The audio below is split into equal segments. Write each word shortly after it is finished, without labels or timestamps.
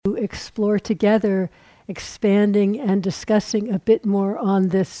explore together, expanding and discussing a bit more on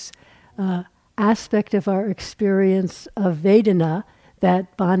this aspect of our experience of Vedana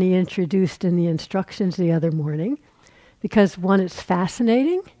that Bonnie introduced in the instructions the other morning. Because one, it's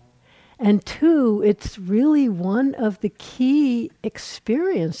fascinating, and two, it's really one of the key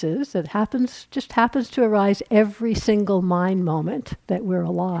experiences that just happens to arise every single mind moment that we're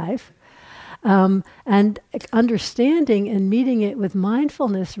alive. And understanding and meeting it with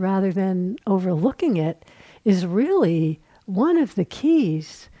mindfulness rather than overlooking it is really one of the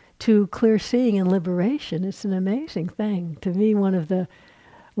keys to clear seeing and liberation. It's an amazing thing. To me, one of the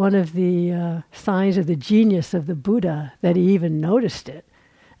signs of the genius of the Buddha, that he even noticed it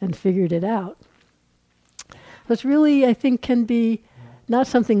and figured it out. So it's really, I think, can be not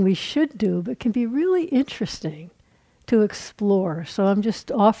something we should do, but can be really interesting to explore. So I'm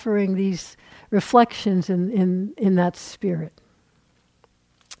just offering these reflections in that spirit.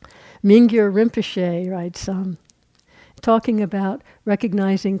 Mingyur Rinpoche writes, talking about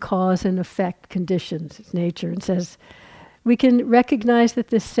recognizing cause and effect conditions, its nature, and says, we can recognize that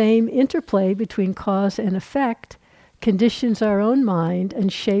the same interplay between cause and effect conditions our own mind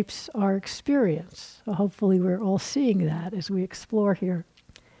and shapes our experience. So hopefully we're all seeing that as we explore here.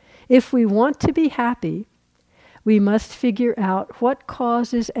 If we want to be happy, we must figure out what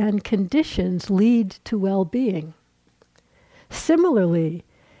causes and conditions lead to well-being. Similarly,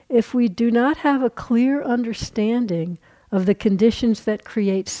 if we do not have a clear understanding of the conditions that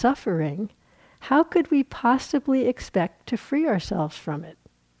create suffering, how could we possibly expect to free ourselves from it?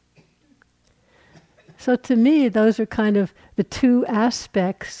 So to me, those are kind of the two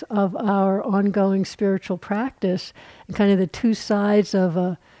aspects of our ongoing spiritual practice, and kind of the two sides of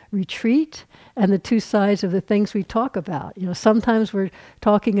a retreat and the two sides of the things we talk about. You know, sometimes we're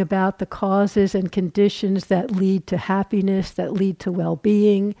talking about the causes and conditions that lead to happiness, that lead to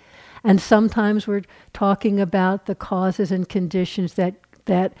well-being, and sometimes we're talking about the causes and conditions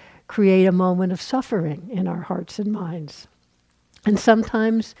that create a moment of suffering in our hearts and minds. And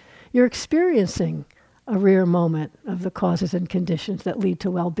sometimes you're experiencing a rare moment of the causes and conditions that lead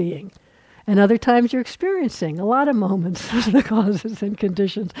to well-being. And other times you're experiencing a lot of moments of the causes and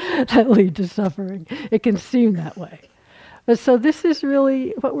conditions that lead to suffering. It can seem that way. But so this is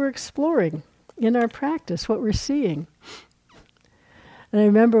really what we're exploring in our practice, what we're seeing. And I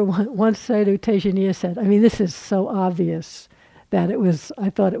remember once Sayadaw Tejaniya said, I mean, this is so obvious that I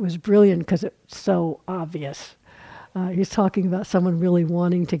thought it was brilliant because it's so obvious. He's talking about someone really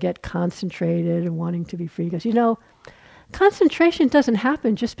wanting to get concentrated and wanting to be free. He goes, concentration doesn't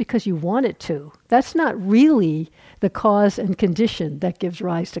happen just because you want it to. That's not really the cause and condition that gives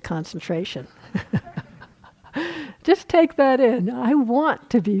rise to concentration. Just take that in. I want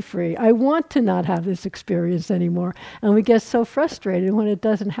to be free. I want to not have this experience anymore. And we get so frustrated when it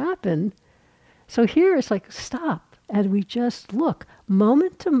doesn't happen. So here it's like, stop. And we just look,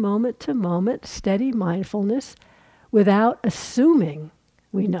 moment to moment to moment, steady mindfulness, without assuming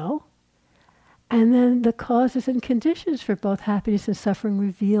we know. And then the causes and conditions for both happiness and suffering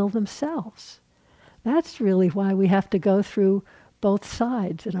reveal themselves. That's really why we have to go through both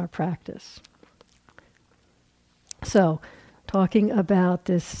sides in our practice. So, talking about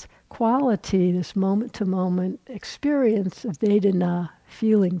this quality, this moment-to-moment experience of Vedana,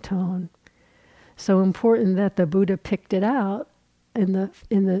 feeling tone. So important that the Buddha picked it out in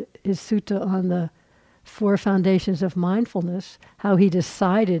his sutta on the 4 foundations of mindfulness, how he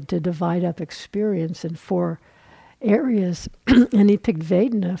decided to divide up experience in 4 areas, and he picked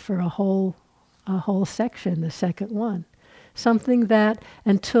Vedana for a whole section, the second one. Something that,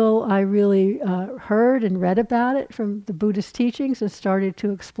 until I really heard and read about it from the Buddhist teachings and started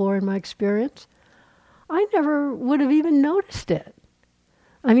to explore in my experience, I never would have even noticed it.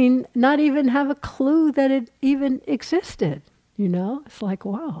 I mean, not even have a clue that it even existed, It's like,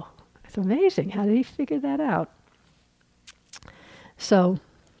 wow, it's amazing. How did he figure that out? So,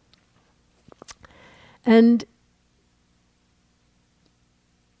 and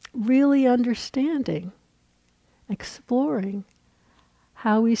really understanding, exploring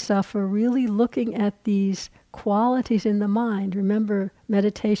how we suffer, really looking at these qualities in the mind. Remember,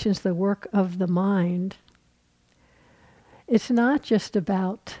 meditation's the work of the mind. It's not just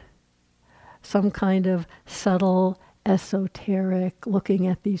about some kind of subtle, esoteric, looking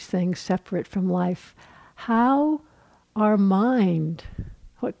at these things separate from life. How our mind,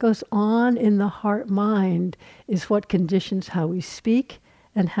 what goes on in the heart-mind, is what conditions how we speak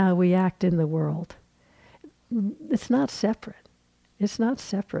and how we act in the world. It's not separate. It's not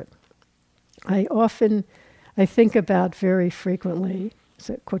separate. I think about very frequently, it's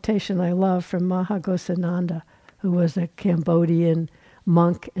a quotation I love from Maha Ghosananda, who was a Cambodian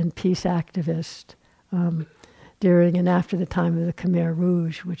monk and peace activist during and after the time of the Khmer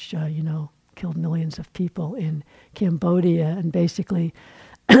Rouge, which, killed millions of people in Cambodia. And basically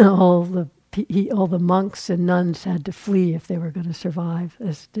all the monks and nuns had to flee if they were going to survive,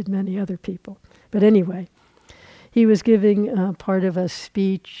 as did many other people. But anyway, he was giving part of a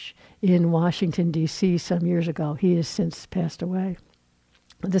speech in Washington, D.C. some years ago. He has since passed away.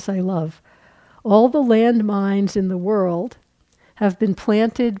 This I love. All the landmines in the world have been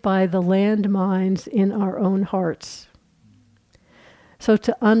planted by the landmines in our own hearts. So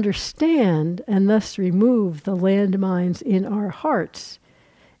to understand and thus remove the landmines in our hearts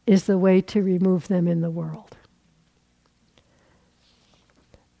is the way to remove them in the world.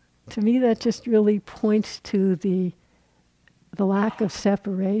 To me, that just really points to the lack of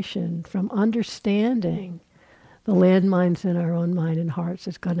separation from understanding the landmines in our own mind and hearts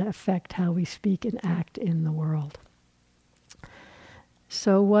is going to affect how we speak and act in the world.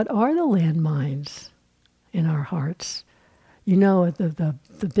 So what are the landmines in our hearts?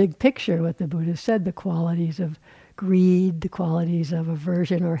 The big picture, what the Buddha said, the qualities of greed, the qualities of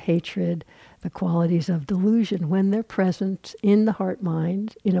aversion or hatred, the qualities of delusion, when they're present in the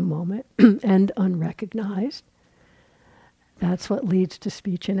heart-mind in a moment and unrecognized, that's what leads to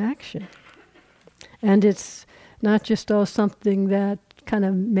speech and action. And it's not just something that kind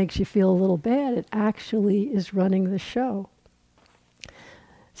of makes you feel a little bad. It actually is running the show.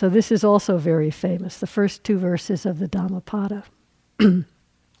 So this is also very famous, the first two verses of the Dhammapada.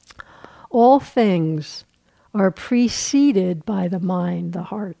 All things are preceded by the mind, the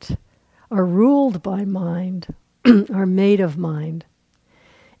heart, are ruled by mind, are made of mind.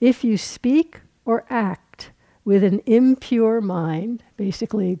 If you speak or act with an impure mind,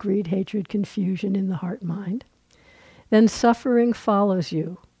 basically greed, hatred, confusion in the heart-mind, then suffering follows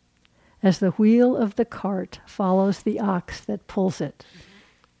you, as the wheel of the cart follows the ox that pulls it.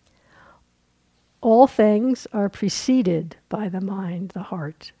 All things are preceded by the mind, the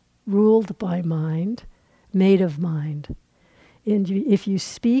heart, ruled by mind, made of mind. And if you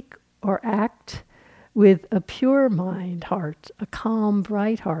speak or act with a pure mind, heart, a calm,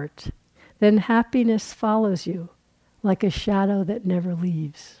 bright heart, then happiness follows you like a shadow that never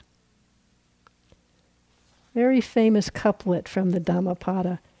leaves. Very famous couplet from the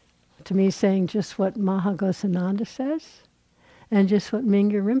Dhammapada, to me saying just what Mahaghosananda says, and just what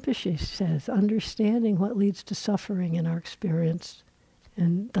Mingyur Rinpoche says, understanding what leads to suffering in our experience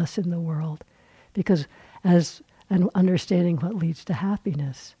and thus in the world. And understanding what leads to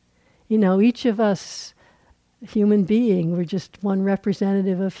happiness. Each of us, human being, we're just one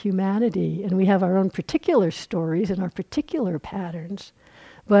representative of humanity, and we have our own particular stories and our particular patterns.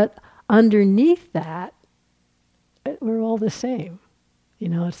 But underneath that, we're all the same.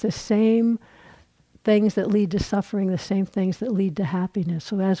 It's the same things that lead to suffering, the same things that lead to happiness.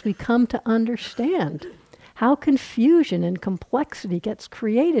 So as we come to understand how confusion and complexity gets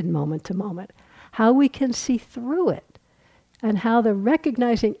created moment to moment, how we can see through it, and how the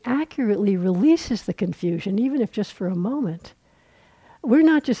recognizing accurately releases the confusion, even if just for a moment, we're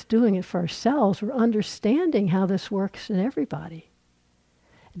not just doing it for ourselves, we're understanding how this works in everybody.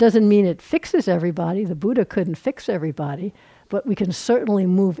 It doesn't mean it fixes everybody. The Buddha couldn't fix everybody, but we can certainly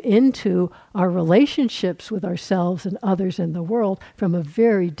move into our relationships with ourselves and others in the world from a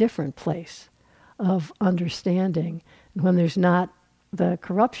very different place of understanding. And when there's not the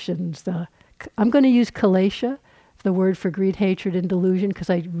corruptions, I'm going to use kalesha, the word for greed, hatred, and delusion, because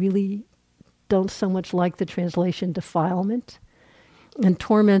I really don't so much like the translation defilement. And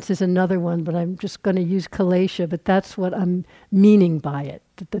torments is another one, but I'm just going to use kalesha, but that's what I'm meaning by it.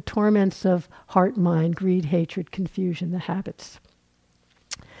 The torments of heart, mind, greed, hatred, confusion, the habits.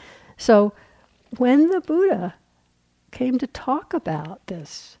 So when the Buddha came to talk about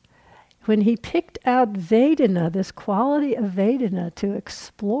this, when he picked out Vedana, this quality of Vedana to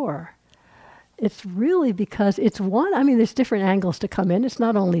explore, it's really because it's one, there's different angles to come in. It's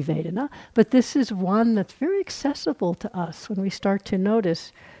not only Vedana, but this is one that's very accessible to us when we start to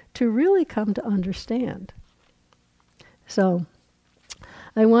notice, to really come to understand. So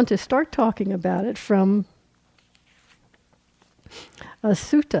I want to start talking about it from a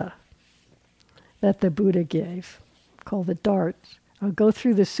sutta that the Buddha gave, called the Darts. I'll go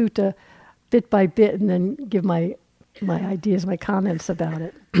through the sutta bit by bit and then give my ideas, my comments about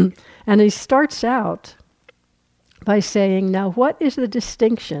it. And he starts out by saying, now what is the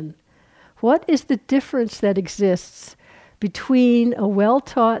distinction? What is the difference that exists between a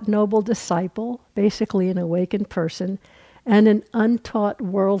well-taught noble disciple, basically an awakened person, and an untaught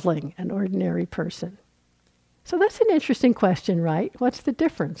worldling, an ordinary person? So that's an interesting question, right? What's the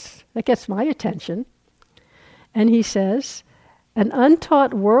difference? That gets my attention. And he says, An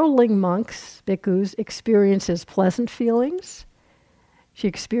untaught worldling monk's, bhikkhus, experiences pleasant feelings. She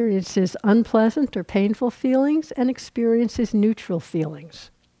experiences unpleasant or painful feelings and experiences neutral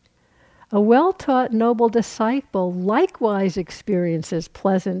feelings. A well-taught noble disciple likewise experiences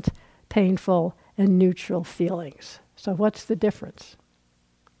pleasant, painful, and neutral feelings. So what's the difference?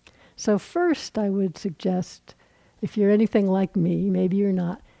 So first I would suggest, if you're anything like me, maybe you're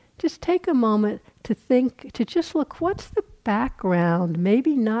not, just take a moment to think, to just look, what's the background,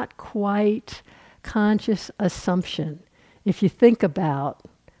 maybe not quite conscious assumption, if you think about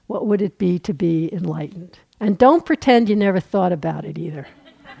what would it be to be enlightened. And don't pretend you never thought about it either.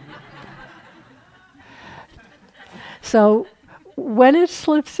 So when it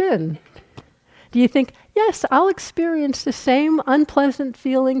slips in, do you think, yes, I'll experience the same unpleasant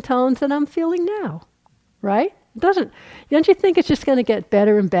feeling tones that I'm feeling now, right? Don't you think it's just going to get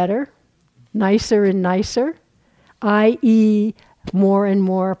better and better, nicer and nicer, i.e. more and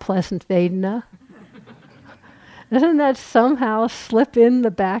more pleasant Vedana? Doesn't that somehow slip in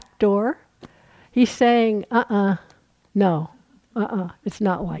the back door? He's saying, no, it's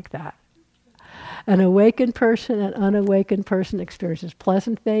not like that. An awakened person and unawakened person experiences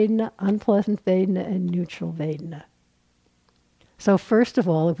pleasant Vedana, unpleasant Vedana, and neutral Vedana. So first of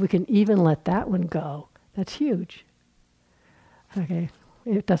all, if we can even let that one go, that's huge. Okay,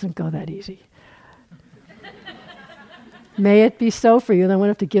 it doesn't go that easy. May it be so for you, and I won't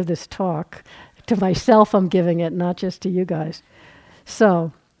have to give this talk. To myself I'm giving it, not just to you guys.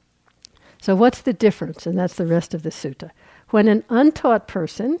 So what's the difference? And that's the rest of the sutta. When an untaught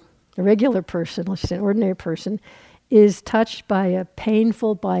person, a regular person, let's say an ordinary person, is touched by a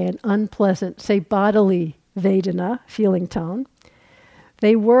painful, by an unpleasant, say bodily Vedana, feeling tone,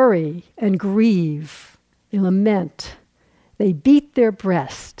 they worry and grieve, they lament, they beat their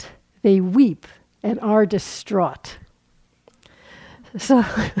breast, they weep and are distraught. So,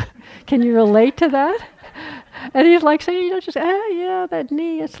 can you relate to that? And he's like saying, just, yeah, that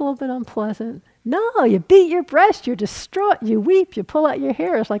knee, it's a little bit unpleasant. No, you beat your breast, you're distraught, you weep, you pull out your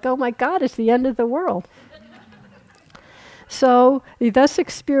hair. It's like, oh my God, it's the end of the world. So, you thus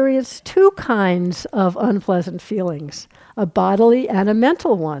experience two kinds of unpleasant feelings, a bodily and a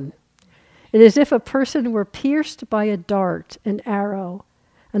mental one. It is as if a person were pierced by a dart, an arrow,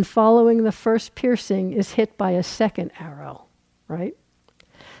 and following the first piercing is hit by a second arrow, right?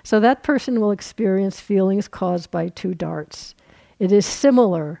 So that person will experience feelings caused by two darts. It is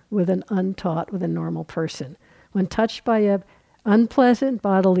similar with an untaught, with a normal person. When touched by an unpleasant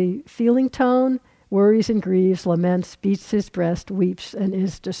bodily feeling tone, worries and grieves, laments, beats his breast, weeps, and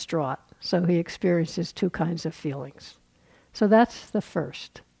is distraught. So he experiences two kinds of feelings. So that's the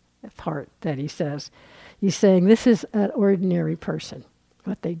first part that he says. He's saying this is an ordinary person,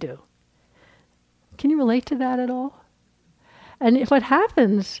 what they do. Can you relate to that at all? And if what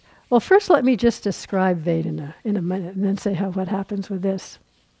happens, well, first let me just describe Vedana in a minute and then say what happens with this.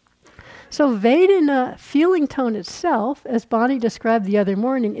 So Vedana, feeling tone itself, as Bonnie described the other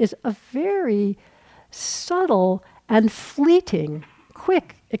morning, is a very subtle and fleeting,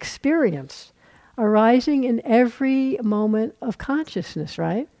 quick experience arising in every moment of consciousness,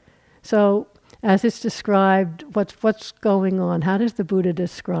 right? So as it's described, what's going on? How does the Buddha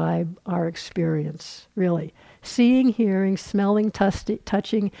describe our experience, really? Seeing, hearing, smelling,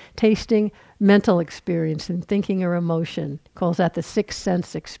 touching, tasting, mental experience, and thinking or emotion. Calls that the sixth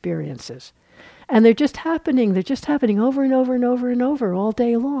sense experiences. And they're just happening over and over and over and over all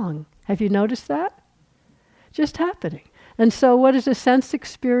day long. Have you noticed that? Just happening. And so what is a sense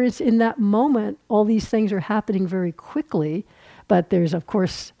experience in that moment? All these things are happening very quickly, but there's, of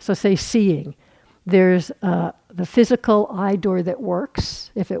course, so say seeing. There's the physical eye door that works,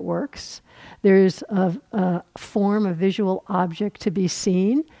 if it works. There's a form, a visual object to be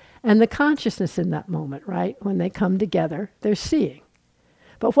seen, and the consciousness in that moment, right? When they come together, they're seeing.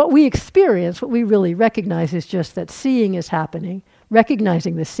 But what we experience, what we really recognize is just that seeing is happening.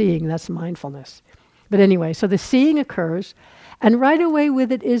 Recognizing the seeing, that's mindfulness. But anyway, so the seeing occurs, and right away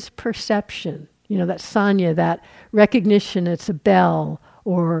with it is perception. You know, that sanya, that recognition, it's a bell,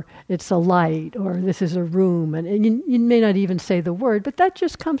 or it's a light, or this is a room. And you may not even say the word, but that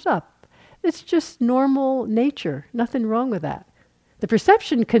just comes up. It's just normal nature. Nothing wrong with that. The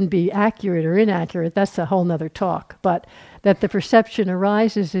perception can be accurate or inaccurate. That's a whole nother talk. But that the perception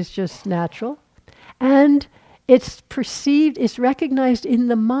arises is just natural. And it's perceived, it's recognized in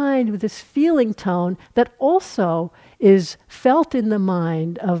the mind with this feeling tone that also is felt in the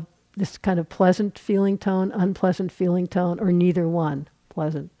mind of this kind of pleasant feeling tone, unpleasant feeling tone, or neither one.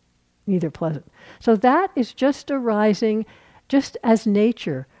 Neither pleasant. So that is just arising just as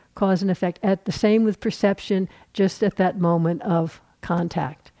nature cause and effect. At the same with perception, just at that moment of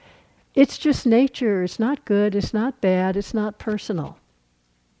contact. It's just nature. It's not good. It's not bad. It's not personal.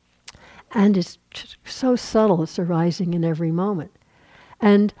 And it's so subtle. It's arising in every moment.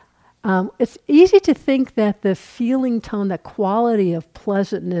 And it's easy to think that the feeling tone, that quality of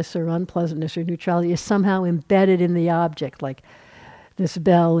pleasantness or unpleasantness or neutrality is somehow embedded in the object, like this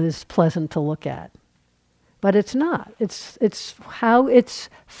bell is pleasant to look at. But it's not. It's how it's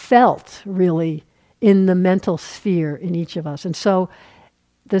felt, really, in the mental sphere in each of us. And so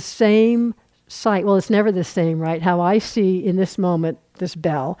the same sight, well, it's never the same, right? How I see in this moment this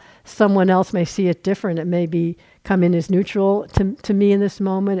bell, someone else may see it different. It may come in as neutral to me in this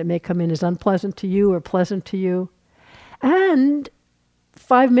moment. It may come in as unpleasant to you or pleasant to you. And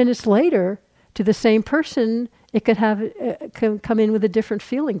 5 minutes later, to the same person, it could come in with a different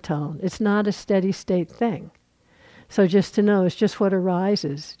feeling tone. It's not a steady state thing. So just to know, it's just what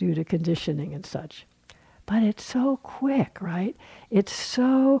arises due to conditioning and such. But it's so quick, right? It's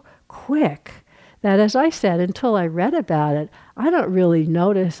so quick that, as I said, until I read about it, I don't really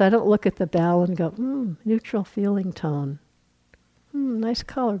notice. I don't look at the bell and go, neutral feeling tone. Nice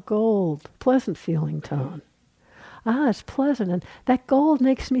color, gold, pleasant feeling tone. It's pleasant. And that gold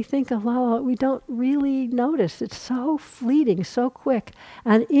makes me think of what we don't really notice. It's so fleeting, so quick.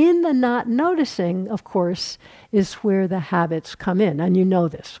 And in the not noticing, of course, is where the habits come in. And you know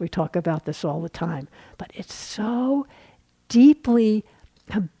this. We talk about this all the time. But it's so deeply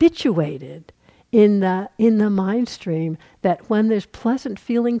habituated in the mind stream that when there's pleasant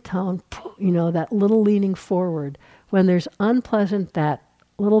feeling tone, that little leaning forward. When there's unpleasant, that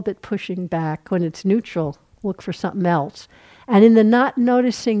little bit pushing back. When it's neutral, look for something else. And in the not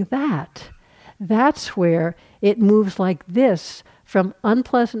noticing that's where it moves like this, from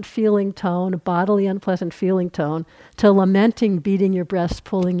unpleasant feeling tone, bodily unpleasant feeling tone, to lamenting, beating your breast,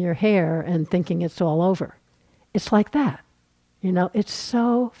 pulling your hair, and thinking it's all over. It's like that. It's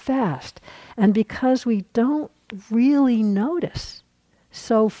so fast. And because we don't really notice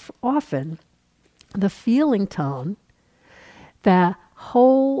so often the feeling tone, the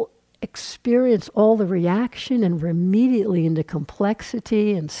whole experience, all the reaction, and we're immediately into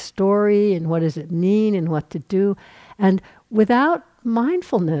complexity and story and what does it mean and what to do. And without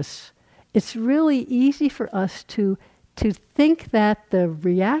mindfulness, it's really easy for us to think that the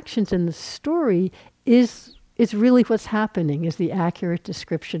reactions in the story is really what's happening, is the accurate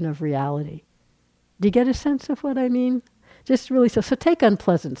description of reality. Do you get a sense of what I mean? Just really so take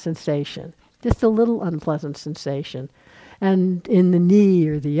unpleasant sensation, just a little unpleasant sensation, and in the knee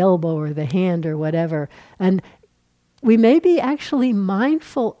or the elbow or the hand or whatever. And we may be actually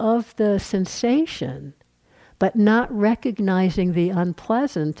mindful of the sensation, but not recognizing the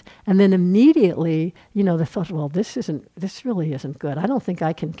unpleasant, and then immediately, the thought, well, this really isn't good. I don't think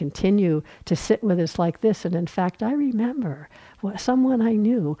I can continue to sit with this like this. And in fact, I remember someone I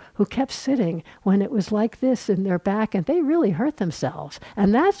knew who kept sitting when it was like this in their back, and they really hurt themselves.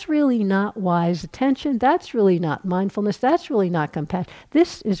 And that's really not wise attention. That's really not mindfulness. That's really not compassion.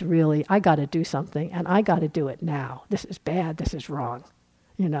 This is really, I got to do something, and I got to do it now. This is bad. This is wrong.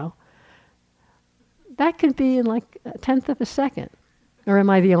 That could be in like a tenth of a second. Or am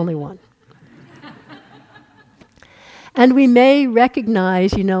I the only one? And we may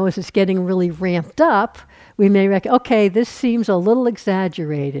recognize, as it's getting really ramped up, we may okay, this seems a little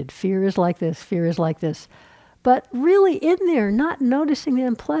exaggerated. Fear is like this, fear is like this. But really in there, not noticing the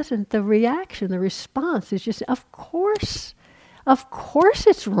unpleasant, the reaction, the response is just, of course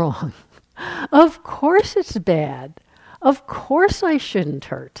it's wrong. Of course it's bad. Of course I shouldn't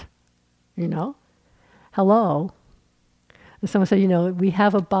hurt. Hello. And someone said, we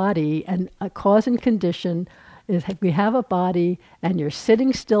have a body, and a cause and condition is we have a body, and you're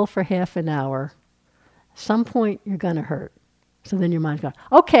sitting still for half an hour. Some point you're going to hurt. So then your mind's going,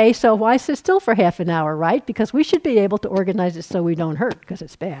 okay, so why sit still for half an hour, right? Because we should be able to organize it so we don't hurt, because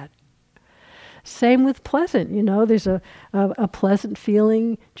it's bad. Same with pleasant. There's a pleasant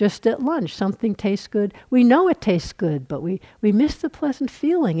feeling just at lunch. Something tastes good. We know it tastes good, but we miss the pleasant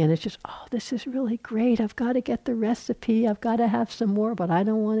feeling, and it's just, this is really great. I've got to get the recipe. I've got to have some more, but I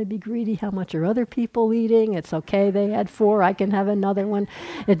don't want to be greedy. How much are other people eating? It's okay. They had 4. I can have another one.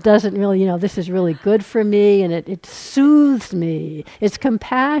 It doesn't really, this is really good for me, and it soothes me. It's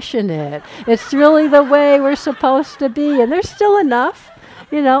compassionate. It's really the way we're supposed to be, and there's still enough.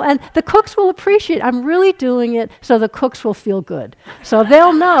 And the cooks will appreciate, I'm really doing it so the cooks will feel good. So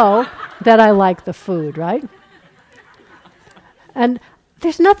they'll know that I like the food, right? And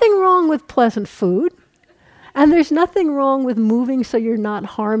there's nothing wrong with pleasant food. And there's nothing wrong with moving so you're not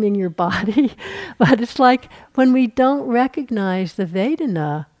harming your body. But it's like when we don't recognize the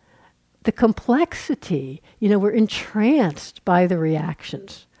Vedana, the complexity, we're entranced by the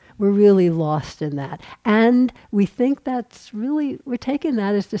reactions. We're really lost in that. And we think we're taking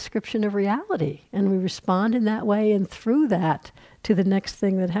that as description of reality. And we respond in that way, and through that to the next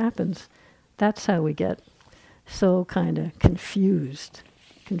thing that happens. That's how we get so kind of confused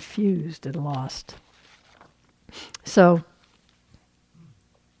and lost. So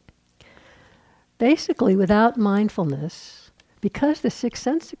basically, without mindfulness, because the sixth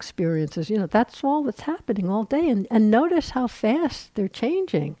sense experiences, that's all that's happening all day. And notice how fast they're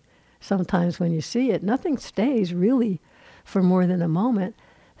changing. Sometimes when you see it, nothing stays really for more than a moment.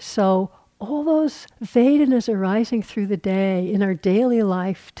 So all those Vedanas arising through the day, in our daily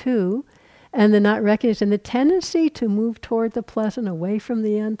life too, and the not recognized, and the tendency to move toward the pleasant, away from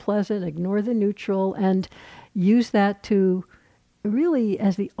the unpleasant, ignore the neutral, and use that to really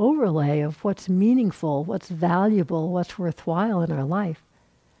as the overlay of what's meaningful, what's valuable, what's worthwhile in our life.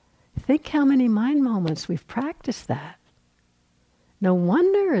 Think how many mind moments we've practiced that. No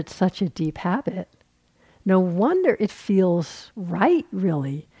wonder it's such a deep habit. No wonder it feels right,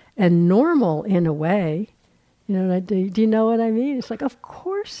 really, and normal in a way. Do you know what I mean? It's like, of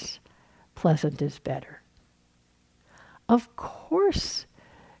course, pleasant is better. Of course,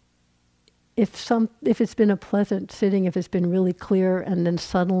 if it's been a pleasant sitting, if it's been really clear, and then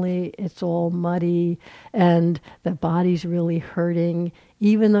suddenly it's all muddy and the body's really hurting,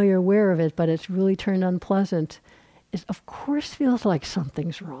 even though you're aware of it, but it's really turned unpleasant, it of course feels like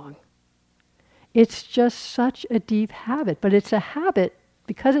something's wrong. It's just such a deep habit, but it's a habit.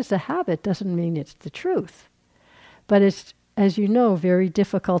 Because it's a habit doesn't mean it's the truth. But it's, as you know, very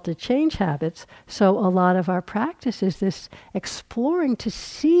difficult to change habits. So a lot of our practice is this exploring to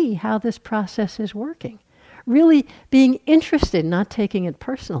see how this process is working. Really being interested, not taking it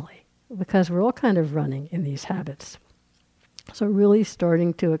personally, because we're all kind of running in these habits. So really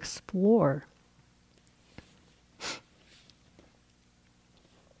starting to explore.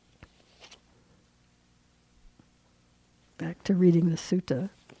 Back to reading the sutta,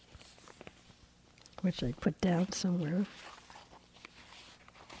 which I put down somewhere.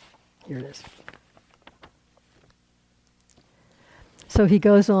 Here it is. So he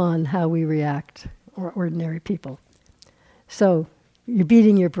goes on how we react, or ordinary people. So you're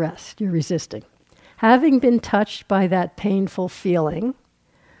beating your breast, you're resisting. Having been touched by that painful feeling,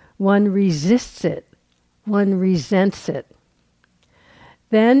 one resists it, one resents it.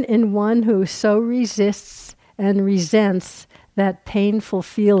 Then in one who so resists and resents that painful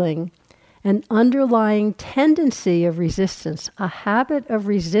feeling, an underlying tendency of resistance, a habit of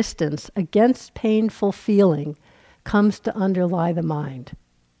resistance against painful feeling comes to underlie the mind.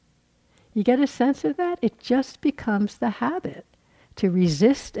 You get a sense of that? It just becomes the habit to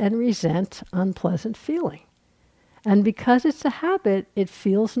resist and resent unpleasant feeling. And because it's a habit, it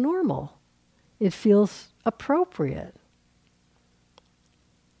feels normal. It feels appropriate.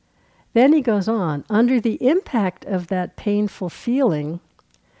 Then he goes on, under the impact of that painful feeling,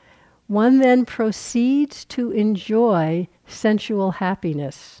 one then proceeds to enjoy sensual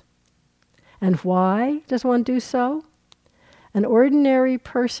happiness. And why does one do so? An ordinary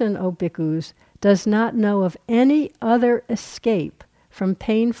person, O bhikkhus, does not know of any other escape from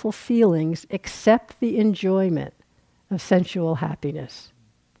painful feelings except the enjoyment of sensual happiness.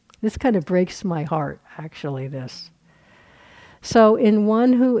 This kind of breaks my heart, actually, this. So in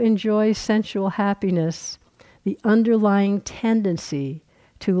one who enjoys sensual happiness, the underlying tendency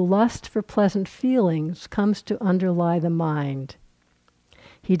to lust for pleasant feelings comes to underlie the mind.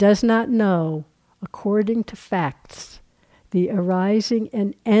 He does not know, according to facts, the arising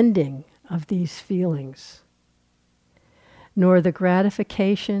and ending of these feelings, nor the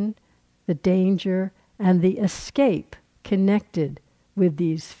gratification, the danger, and the escape connected with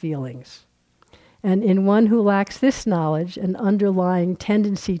these feelings. And in one who lacks this knowledge, an underlying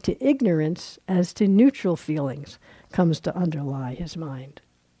tendency to ignorance as to neutral feelings comes to underlie his mind.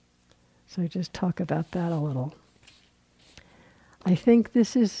 So just talk about that a little. I think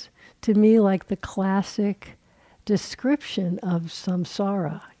this is, to me, like the classic description of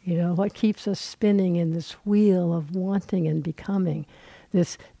samsara. What keeps us spinning in this wheel of wanting and becoming.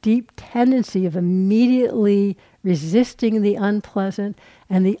 This deep tendency of immediately resisting the unpleasant,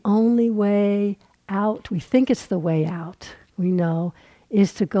 and the only way out, we think it's the way out, we know,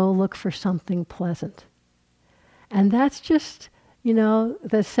 is to go look for something pleasant. And that's just,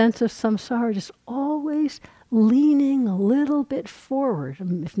 the sense of samsara, just always leaning a little bit forward,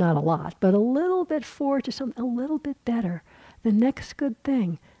 if not a lot, but a little bit forward to something a little bit better. The next good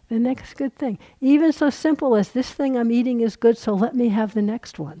thing, the next good thing. Even so simple as this thing I'm eating is good, so let me have the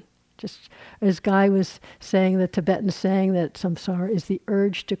next one. Just as Guy was saying, the Tibetan saying that samsara is the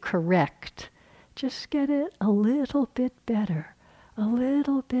urge to correct. Just get it a little bit better, a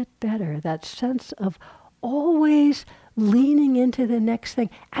little bit better. That sense of always leaning into the next thing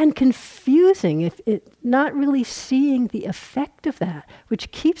and confusing, if it not really seeing the effect of that, which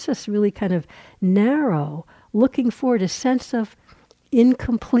keeps us really kind of narrow, looking forward, a sense of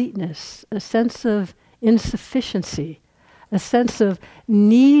incompleteness, a sense of insufficiency, a sense of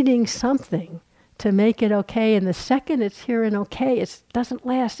needing something to make it okay. And the second it's here and okay, it doesn't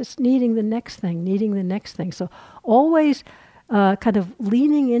last. It's needing the next thing, needing the next thing. So always kind of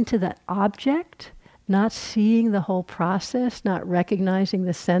leaning into that object, not seeing the whole process, not recognizing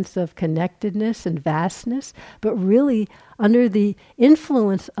the sense of connectedness and vastness, but really under the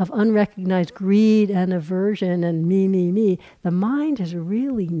influence of unrecognized greed and aversion and me, the mind is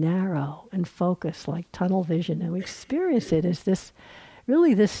really narrow and focused like tunnel vision. And we experience it as this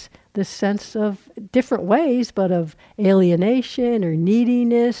sense of different ways, but of alienation or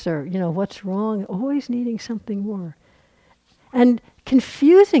neediness or, what's wrong, always needing something more. And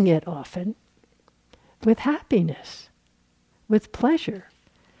confusing it often with happiness, with pleasure.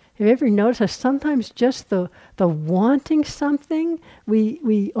 Have you ever noticed how sometimes just the wanting something,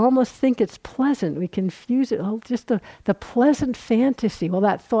 we almost think it's pleasant. We confuse it, just the pleasant fantasy. Well,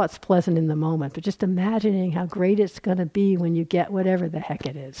 that thought's pleasant in the moment, but just imagining how great it's going to be when you get whatever the heck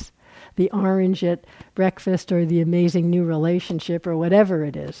it is. The orange at breakfast or the amazing new relationship or whatever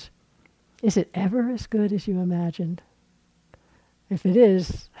it is. Is it ever as good as you imagined? If it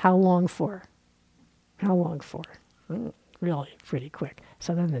is, how long for? How long for? Really pretty quick.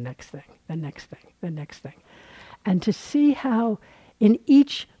 So then the next thing, the next thing, the next thing. And to see how in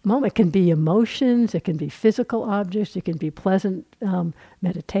each moment, it can be emotions, it can be physical objects, it can be pleasant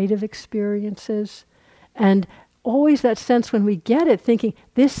meditative experiences. And always that sense when we get it, thinking,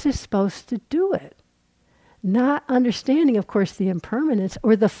 this is supposed to do it. Not understanding, of course, the impermanence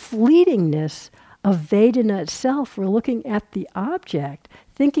or the fleetingness of Vedana itself. We're looking at the object,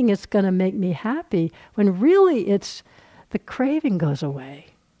 thinking it's going to make me happy, when really it's the craving goes away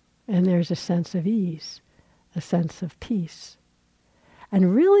and there's a sense of ease, a sense of peace.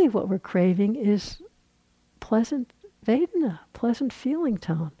 And really what we're craving is pleasant Vedana, pleasant feeling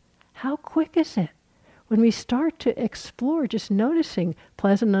tone. How quick is it? When we start to explore, just noticing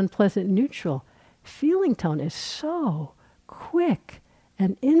pleasant, unpleasant, neutral, feeling tone is so quick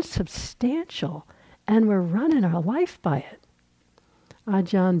and insubstantial, and we're running our life by it.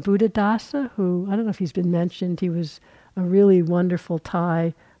 Ajahn Buddhadasa, who, I don't know if he's been mentioned, he was a really wonderful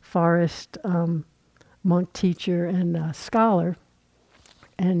Thai forest monk teacher and scholar,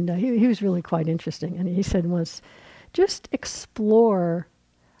 and he was really quite interesting. And he said once, just explore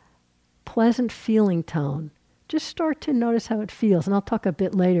pleasant feeling tone. Just start to notice how it feels, and I'll talk a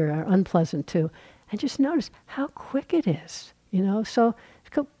bit later, or unpleasant too, and just notice how quick it is. So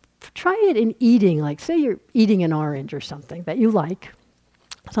try it in eating, like say you're eating an orange or something that you like,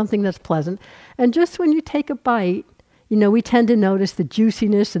 something that's pleasant, and just when you take a bite, we tend to notice the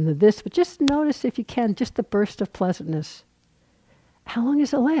juiciness and the this, but just notice if you can, just the burst of pleasantness. How long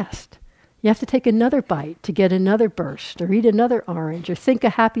does it last? You have to take another bite to get another burst, or eat another orange, or think a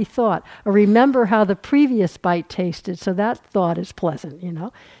happy thought, or remember how the previous bite tasted, so that thought is pleasant,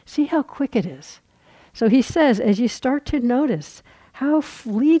 See how quick it is. So he says, as you start to notice how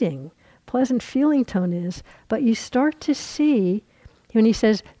fleeting pleasant feeling tone is, but you start to see, when he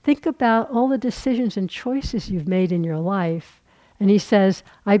says, think about all the decisions and choices you've made in your life, and he says,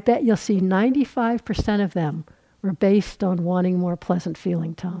 I bet you'll see 95% of them were based on wanting more pleasant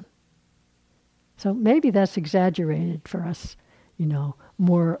feeling tone. So maybe that's exaggerated for us,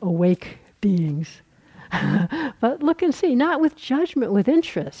 more awake beings. But look and see, not with judgment, with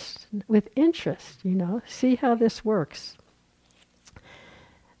interest, see how this works.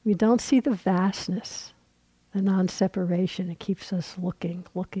 We don't see the vastness, the non-separation. It keeps us looking.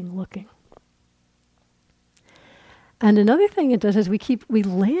 And another thing it does is we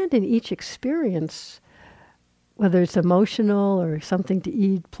land in each experience, whether it's emotional or something to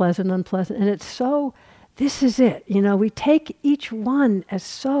eat, pleasant, unpleasant, and it's so, this is it. We take each one as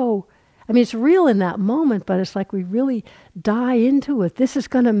so, it's real in that moment, but it's like we really die into it. This is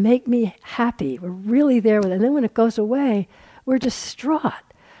going to make me happy. We're really there with it. And then when it goes away, we're distraught.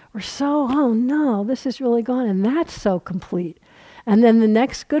 We're so, oh no, this is really gone. And that's so complete. And then the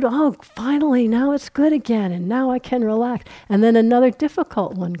next good, oh, finally, now it's good again. And now I can relax. And then another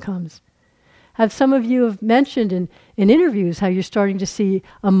difficult one comes. Have some of you have mentioned in interviews how you're starting to see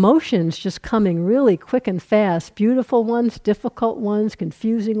emotions just coming really quick and fast. Beautiful ones, difficult ones,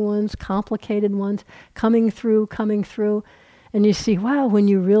 confusing ones, complicated ones, coming through. And you see, wow, when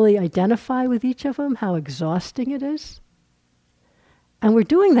you really identify with each of them, how exhausting it is. And we're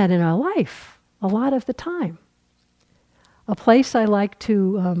doing that in our life a lot of the time. A place I like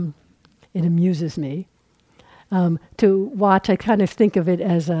to, it amuses me, to watch, I kind of think of it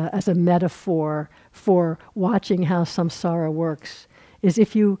as a metaphor for watching how samsara works, is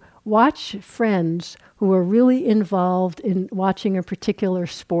if you watch friends who are really involved in watching a particular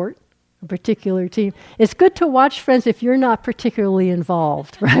sport, a particular team. It's good to watch friends if you're not particularly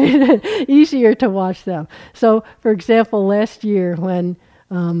involved, right? Easier to watch them. So, for example, last year when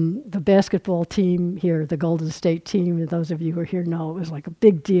the basketball team here, the Golden State team, and those of you who are here know it was like a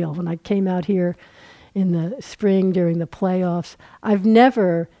big deal. When I came out here in the spring during the playoffs, I've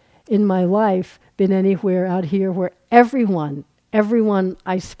never in my life been anywhere out here where everyone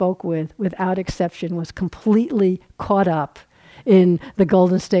I spoke with, without exception, was completely caught up in the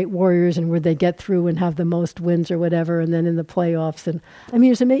Golden State Warriors and where they get through and have the most wins or whatever, and then in the playoffs. And I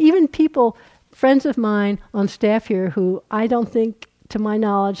mean, it's amazing. Even people, friends of mine on staff here who I don't think, to my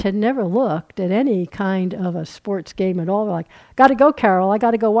knowledge, had never looked at any kind of a sports game at all. They're like, got to go, Carol. I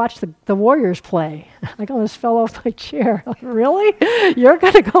got to go watch the Warriors play. I almost fell off my chair. Like, really? You're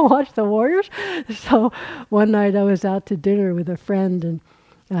going to go watch the Warriors? So one night I was out to dinner with a friend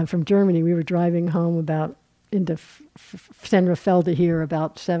and from Germany. We were driving home about into San Rafael to here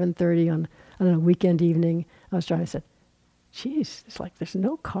about 7:30 on, I don't know, weekend evening. I was driving. I said, geez, it's like there's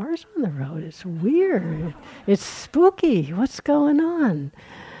no cars on the road. It's weird. It's spooky. What's going on?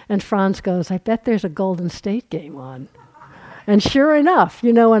 And Franz goes, I bet there's a Golden State game on. And sure enough,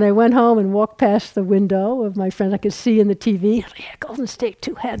 you know, when I went home and walked past the window of my friend, I could see in the TV, yeah, Golden State,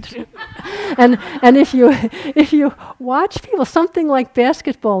 2 heads. and if you watch people, something like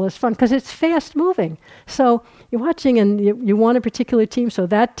basketball is fun because it's fast moving. So you're watching and you want a particular team, so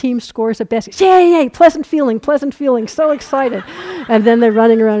that team scores a basket. Yay, pleasant feeling, so excited. And then they're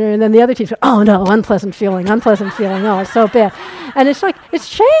running around, and then the other team's go, oh no, unpleasant feeling, oh, it's so bad. And it's like, it's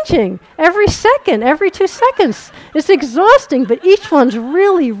changing every second, every 2 seconds. It's exhausting, but each one's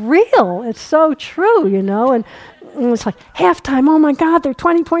really real. It's so true, you know. And it's like, halftime, oh my God, they're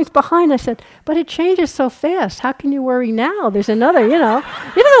 20 points behind. I said, but it changes so fast. How can you worry now? There's another, you don't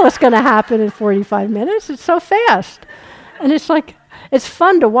know what's going to happen in 45 minutes. It's so fast. And it's like, it's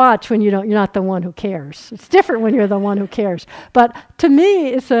fun to watch when you're not the one who cares. It's different when you're the one who cares. But to me,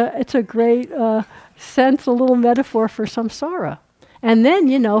 it's a great sense, a little metaphor for samsara. And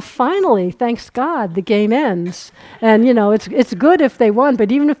then, finally, thanks God, the game ends. And, it's good if they won,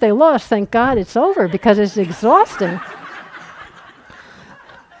 but even if they lost, thank God it's over because it's exhausting.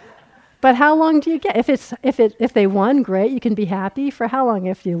 But how long do you get? If they won, great, you can be happy. For how long?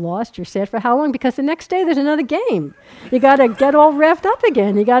 If you lost, you're sad. For how long? Because the next day there's another game. You got to get all revved up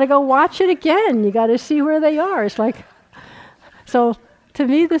again. You got to go watch it again. You got to see where they are. It's like, so to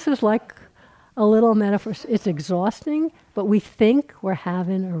me, this is like a little metaphor. It's exhausting, but we think we're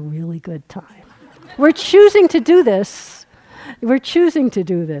having a really good time. We're choosing to do this.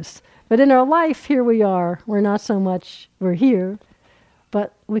 But in our life, here we are. We're not so much, we're here,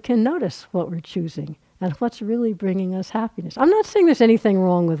 but we can notice what we're choosing and what's really bringing us happiness. I'm not saying there's anything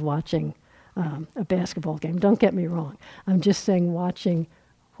wrong with watching a basketball game. Don't get me wrong. I'm just saying watching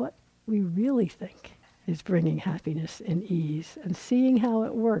what we really think is bringing happiness and ease and seeing how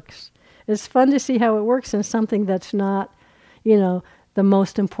it works. It's fun to see how it works in something that's not, the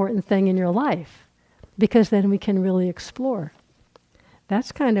most important thing in your life, because then we can really explore.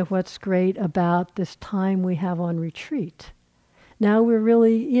 That's kind of what's great about this time we have on retreat. Now we're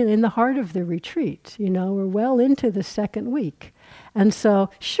really in the heart of the retreat, we're well into the second week. And so,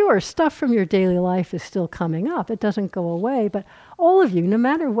 sure, stuff from your daily life is still coming up. It doesn't go away, but all of you, no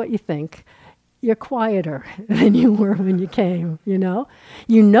matter what you think, you're quieter than you were when you came,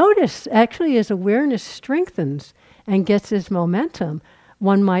 You notice, actually, as awareness strengthens and gets its momentum,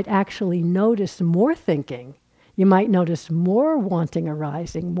 one might actually notice more thinking. You might notice more wanting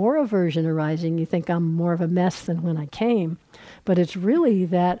arising, more aversion arising. You think I'm more of a mess than when I came. But it's really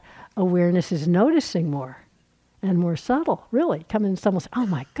that awareness is noticing more and more subtle, really. Come in, someone says, oh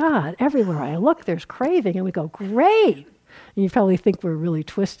my God, everywhere I look, there's craving. And we go, great. And you probably think we're really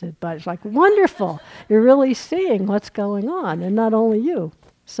twisted, but it's like, wonderful. You're really seeing what's going on, and not only you.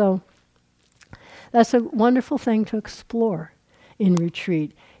 So that's a wonderful thing to explore in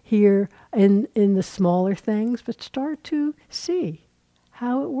retreat. Here in the smaller things, but start to see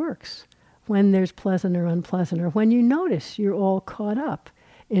how it works when there's pleasant or unpleasant, or when you notice you're all caught up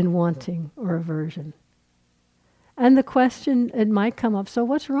in wanting or aversion. And the question, it might come up, so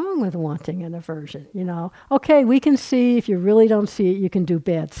what's wrong with wanting and aversion? Okay, we can see, if you really don't see it, you can do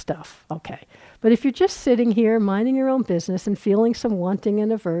bad stuff. Okay. But if you're just sitting here minding your own business and feeling some wanting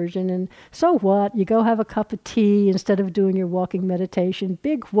and aversion, and so what? You go have a cup of tea instead of doing your walking meditation,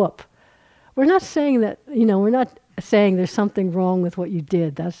 big whoop. We're not saying that, we're not saying there's something wrong with what you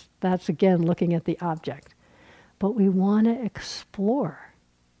did. That's again, looking at the object. But we want to explore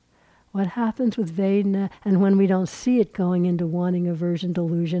what happens with Vedana, and when we don't see it going into wanting, aversion,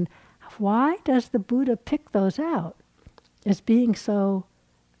 delusion, why does the Buddha pick those out as being so,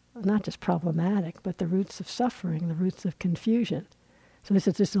 not just problematic, but the roots of suffering, the roots of confusion? So this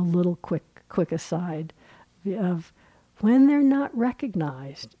is just a little quick aside of when they're not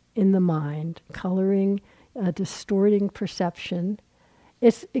recognized in the mind, coloring, distorting perception,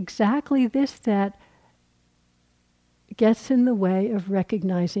 it's exactly this that gets in the way of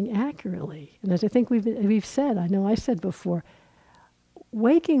recognizing accurately. And as I think we've said, I know I said before,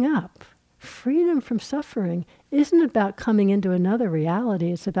 waking up, freedom from suffering, isn't about coming into another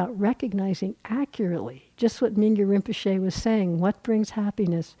reality. It's about recognizing accurately just what Mingyur Rinpoche was saying, what brings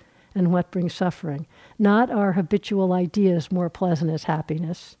happiness and what brings suffering. Not our habitual ideas, more pleasant as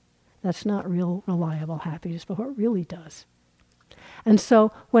happiness. That's not real reliable happiness, but what really does. And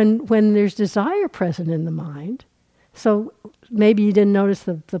so when there's desire present in the mind, so maybe you didn't notice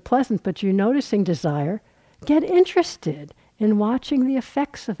the pleasant, but you're noticing desire, get interested in watching the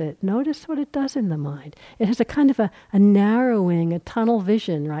effects of it. Notice what it does in the mind. It has a kind of a narrowing, a tunnel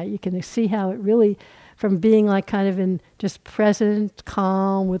vision, right? You can see how it really, from being like kind of in just present,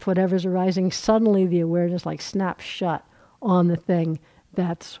 calm with whatever's arising, suddenly the awareness like snaps shut on the thing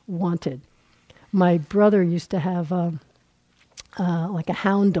that's wanted. My brother used to have like a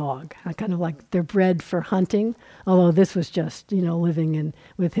hound dog, kind of like they're bred for hunting, although this was just, living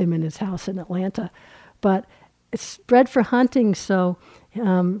with him in his house in Atlanta. But it's bred for hunting, so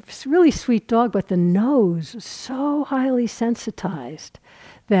it's a really sweet dog, but the nose is so highly sensitized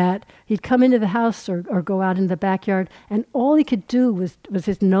that he'd come into the house or go out in the backyard, and all he could do was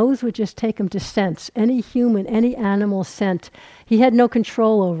his nose would just take him to sense any human, any animal scent. He had no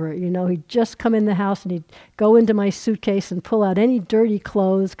control over it, He'd just come in the house and he'd go into my suitcase and pull out any dirty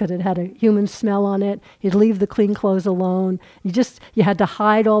clothes because it had a human smell on it. He'd leave the clean clothes alone. You had to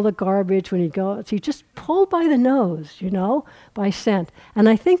hide all the garbage when he'd go. So you just pull by the nose, by scent. And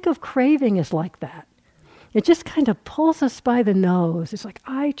I think of craving as like that. It just kind of pulls us by the nose. It's like,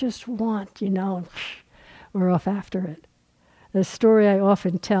 I just want, and we're off after it. The story I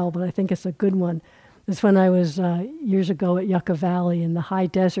often tell, but I think it's a good one, is when I was years ago at Yucca Valley in the high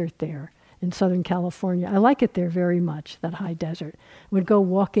desert there in Southern California. I like it there very much, that high desert. I would go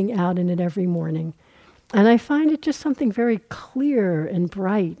walking out in it every morning. And I find it just something very clear and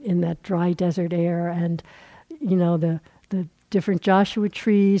bright in that dry desert air, and, the different Joshua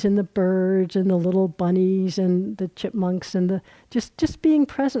trees and the birds and the little bunnies and the chipmunks and the just being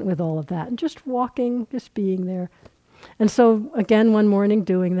present with all of that and just walking, just being there. And so again, one morning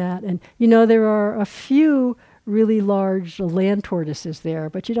doing that, and there are a few really large land tortoises there,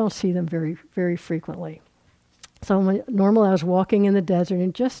 but you don't see them very, very frequently. So normally I was walking in the desert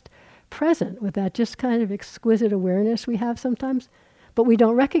and just present with that just kind of exquisite awareness we have sometimes. But we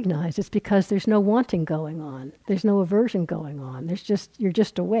don't recognize it's because there's no wanting going on. There's no aversion going on. You're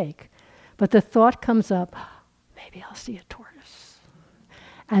just awake. But the thought comes up, maybe I'll see a tortoise.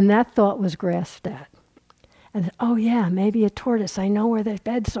 And that thought was grasped at. And oh yeah, maybe a tortoise. I know where the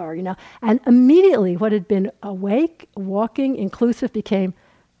beds are, And immediately what had been awake, walking, inclusive became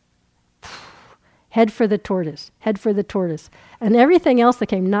head for the tortoise, head for the tortoise. And everything else that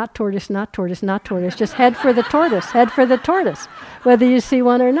came, not tortoise, not tortoise, not tortoise, just head for the tortoise, head for the tortoise, whether you see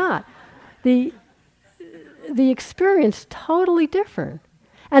one or not. The experience totally different.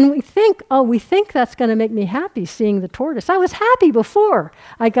 And we think that's going to make me happy, seeing the tortoise. I was happy before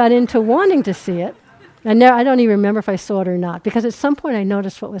I got into wanting to see it. And I don't even remember if I saw it or not, because at some point I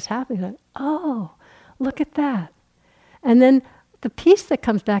noticed what was happening. Like, oh, look at that. And then the peace that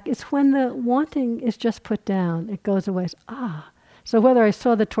comes back is when the wanting is just put down. It goes away. It's, So whether I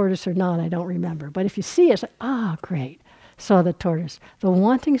saw the tortoise or not, I don't remember. But if you see it, it's like, great, saw the tortoise. The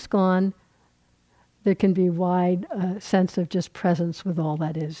wanting's gone. There can be wide sense of just presence with all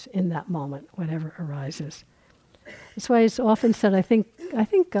that is in that moment, whatever arises. That's why it's often said, I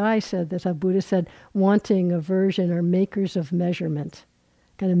think Guy said this, Buddha said, wanting, aversion are makers of measurement.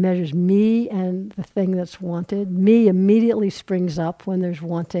 Kind of measures me and the thing that's wanted. Me immediately springs up when there's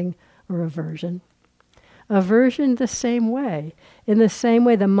wanting or aversion. Aversion the same way. In the same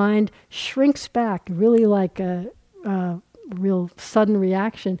way, the mind shrinks back, really like a real sudden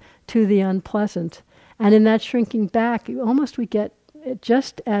reaction to the unpleasant. And in that shrinking back, we get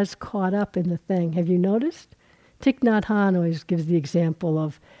just as caught up in the thing. Have you noticed? Thich Nhat Hanh always gives the example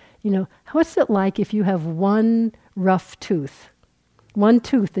of, what's it like if you have one rough tooth? One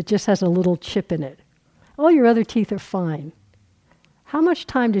tooth that just has a little chip in it. All your other teeth are fine. How much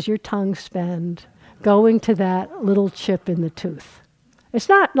time does your tongue spend going to that little chip in the tooth? It's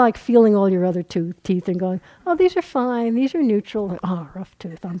not like feeling all your other teeth and going, oh, these are fine, these are neutral. Oh, rough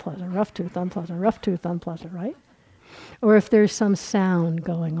tooth, unpleasant, rough tooth, unpleasant, rough tooth, unpleasant, right? Or if there's some sound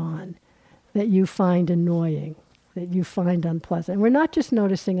going on that you find annoying, that you find unpleasant. And we're not just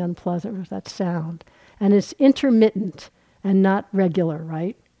noticing unpleasant with that sound. And it's intermittent and not regular,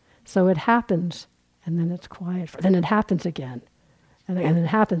 right? So it happens, and then it's quiet. Then it happens again. And then it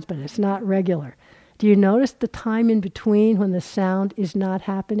happens, but it's not regular. Do you notice the time in between when the sound is not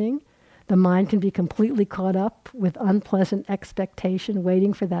happening? The mind can be completely caught up with unpleasant expectation,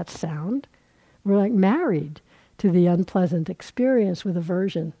 waiting for that sound. We're like married to the unpleasant experience with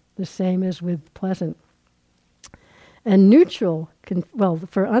aversion, the same as with pleasant. And neutral,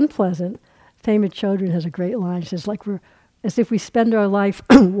 for unpleasant, Pema Chodron has a great line. She says, as if we spend our life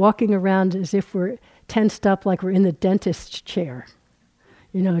walking around as if we're tensed up like we're in the dentist's chair.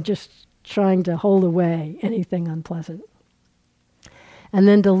 Just trying to hold away anything unpleasant. And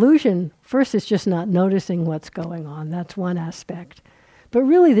then delusion, first it's just not noticing what's going on. That's one aspect. But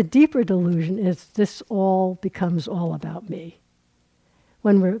really the deeper delusion is this all becomes all about me.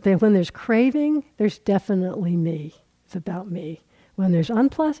 When there's craving, there's definitely me. It's about me. When there's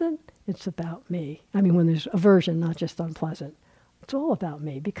unpleasant, it's about me. when there's aversion, not just unpleasant. It's all about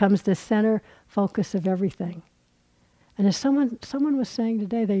me. It becomes the center focus of everything. And as someone was saying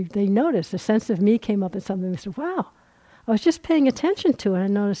today, they noticed, a sense of me came up in something. They said, wow, I was just paying attention to it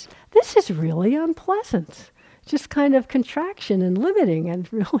and I noticed, this is really unpleasant. Just kind of contraction and limiting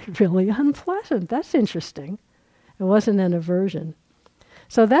and really, really unpleasant. That's interesting. It wasn't an aversion.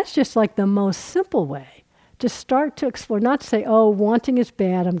 So that's just like the most simple way. Just start to explore, not say, oh, wanting is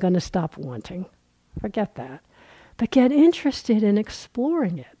bad, I'm going to stop wanting. Forget that. But get interested in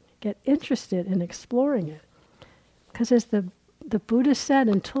exploring it. Get interested in exploring it. Because as the Buddha said,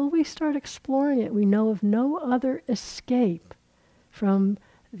 until we start exploring it, we know of no other escape from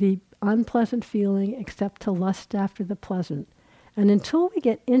the unpleasant feeling except to lust after the pleasant. And until we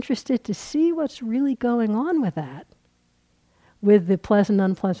get interested to see what's really going on with that, with the pleasant,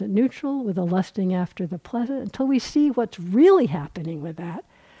 unpleasant, neutral, with the lusting after the pleasant, until we see what's really happening with that,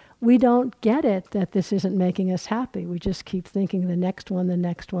 we don't get it that this isn't making us happy. We just keep thinking the next one, the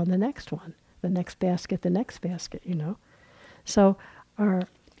next one, the next one. The next basket, the next basket, So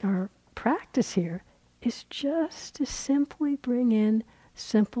our practice here is just to simply bring in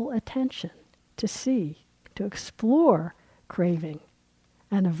simple attention, to see, to explore craving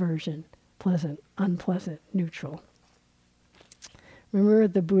and aversion, pleasant, unpleasant, neutral. Remember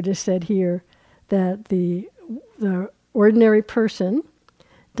the Buddha said here that the ordinary person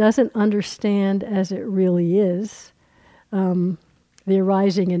doesn't understand as it really is the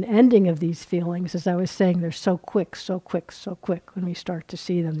arising and ending of these feelings. As I was saying, they're so quick, so quick, so quick when we start to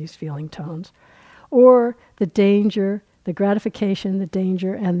see them, these feeling tones. Or the danger, the gratification, the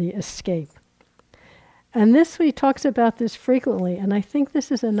danger, and the escape. And he talks about this frequently, and I think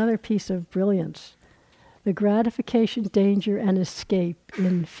this is another piece of brilliance. The gratification, danger, and escape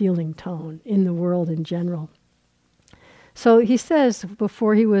in feeling tone, in the world in general. So he says,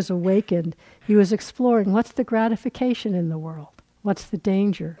 before he was awakened, he was exploring what's the gratification in the world? What's the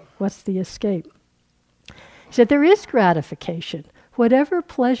danger? What's the escape? He said, there is gratification. Whatever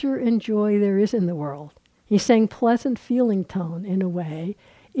pleasure and joy there is in the world. He's saying pleasant feeling tone, in a way,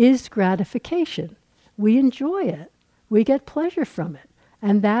 is gratification. We enjoy it. We get pleasure from it.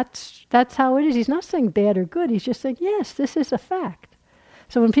 And that's how it is. He's not saying bad or good. He's just saying, yes, this is a fact.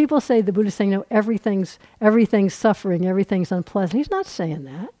 So when people say, the Buddha's saying, no, everything's suffering, everything's unpleasant, he's not saying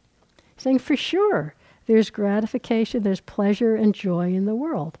that. He's saying, for sure, there's gratification, there's pleasure and joy in the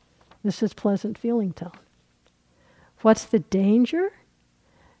world. This is pleasant feeling tone. What's the danger?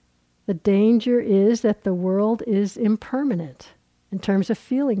 The danger is that the world is impermanent in terms of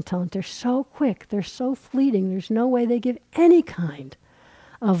feeling tone. They're so quick, they're so fleeting, there's no way they give any kind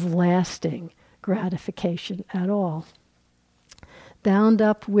of lasting gratification at all. Bound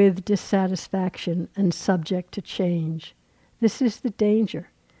up with dissatisfaction and subject to change. This is the danger.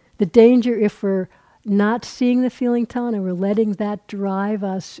 The danger if we're not seeing the feeling tone and we're letting that drive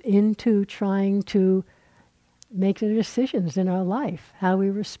us into trying to make the decisions in our life, how we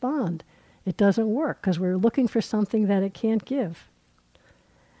respond. It doesn't work because we're looking for something that it can't give.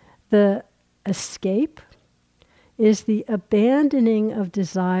 The escape is the abandoning of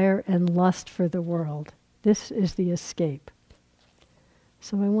desire and lust for the world. This is the escape.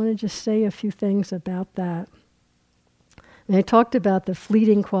 So I want to just say a few things about that. And I talked about the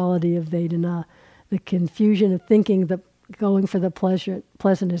fleeting quality of Vedana, the confusion of thinking that going for the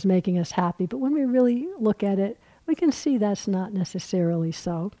pleasant is making us happy. But when we really look at it, we can see that's not necessarily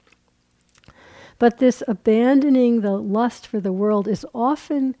so. But this abandoning the lust for the world is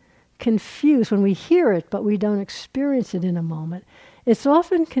often confused when we hear it, but we don't experience it in a moment. It's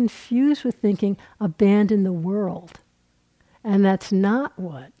often confused with thinking, abandon the world. And that's not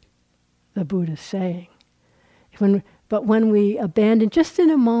what the Buddha's saying. But when we abandon, just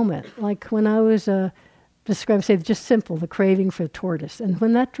in a moment, like when I was described, say, just simple, the craving for tortoise, and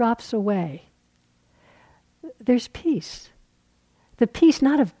when that drops away, there's peace. The peace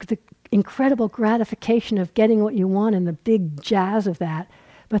not of the incredible gratification of getting what you want and the big jazz of that,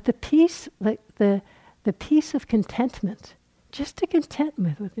 but the peace, like the peace of contentment, just a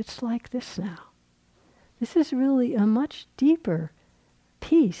contentment with it's like this now. This is really a much deeper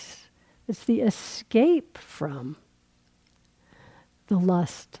peace. It's the escape from the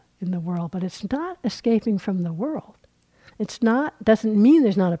lust in the world, but it's not escaping from the world. It's not, doesn't mean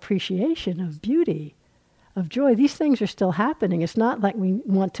there's not appreciation of beauty, of joy. These things are still happening. It's not like we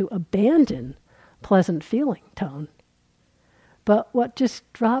want to abandon pleasant feeling tone. But what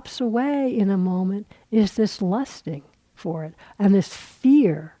just drops away in a moment is this lusting for it and this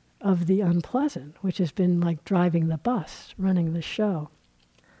fear of the unpleasant, which has been like driving the bus, running the show.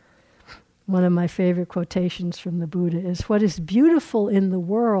 One of my favorite quotations from the Buddha is, what is beautiful in the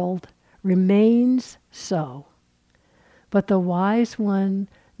world remains so, but the wise one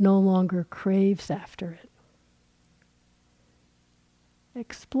no longer craves after it.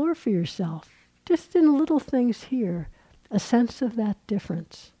 Explore for yourself, just in little things here, a sense of that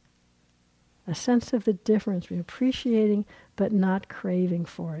difference. A sense of the difference, we're appreciating but not craving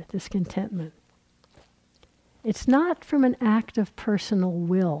for it, this contentment. It's not from an act of personal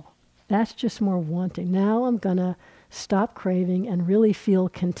will. That's just more wanting. Now I'm going to stop craving and really feel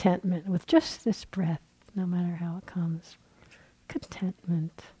contentment with just this breath, no matter how it comes.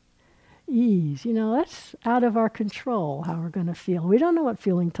 Contentment, ease. That's out of our control, how we're going to feel. We don't know what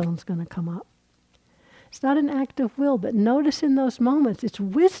feeling tone's going to come up. It's not an act of will, but notice in those moments, it's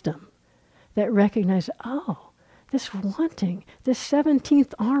wisdom that recognizes, oh, this wanting, this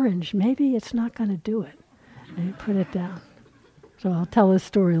 17th orange, maybe it's not going to do it. And you put it down. So I'll tell a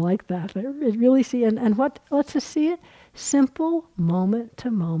story like that. It really see, and what lets us see it? Simple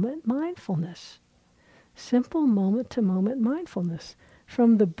moment-to-moment mindfulness. Simple moment-to-moment mindfulness.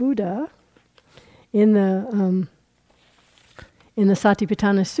 From the Buddha in the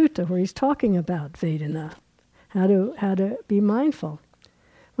Satipatthana Sutta, where he's talking about Vedana, how to be mindful.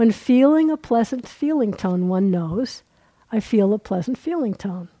 When feeling a pleasant feeling tone, one knows, I feel a pleasant feeling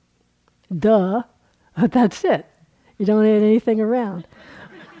tone. Duh, that's it. You don't add anything around.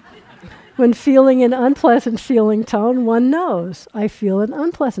 When feeling an unpleasant feeling tone, one knows, I feel an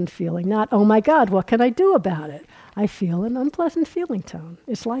unpleasant feeling. Not, oh my God, what can I do about it? I feel an unpleasant feeling tone.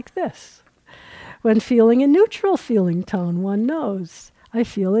 It's like this. When feeling a neutral feeling tone, one knows, I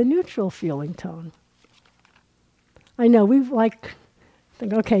feel a neutral feeling tone. I know, we think,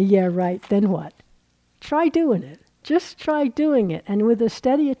 okay, yeah, right, then what? Try doing it. Just try doing it. And with a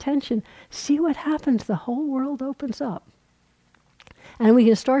steady attention, see what happens. The whole world opens up. And we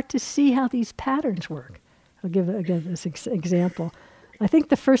can start to see how these patterns work. I'll give this example. I think it's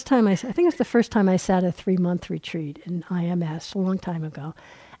the first time I sat a 3-month retreat in IMS a long time ago.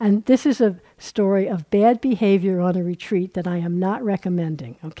 And this is a story of bad behavior on a retreat that I am not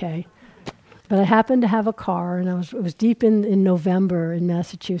recommending, okay? But I happened to have a car, and it was deep in November in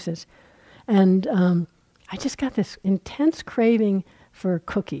Massachusetts. And I just got this intense craving for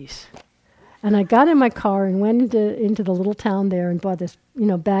cookies. And I got in my car and went into the little town there and bought this,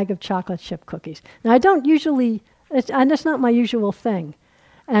 bag of chocolate chip cookies. Now, I don't usually, that's not my usual thing.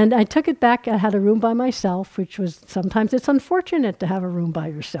 And I took it back. I had a room by myself, which was, sometimes it's unfortunate to have a room by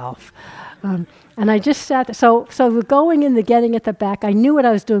yourself. And I just sat there. So the going in, the getting at the back, I knew what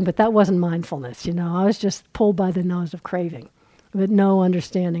I was doing, but that wasn't mindfulness, I was just pulled by the nose of craving with no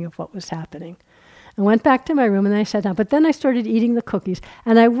understanding of what was happening. I went back to my room and I sat down. But then I started eating the cookies.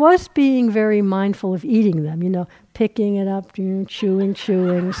 And I was being very mindful of eating them, picking it up, chewing,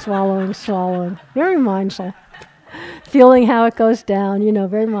 swallowing. Very mindful. Feeling how it goes down,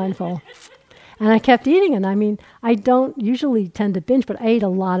 very mindful. And I kept eating it. I don't usually tend to binge, but I ate a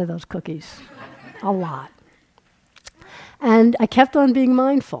lot of those cookies. A lot. And I kept on being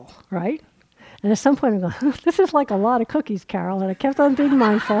mindful, right? And at some point I'm going, this is like a lot of cookies, Carol. And I kept on being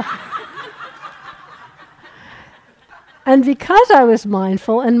mindful. And because I was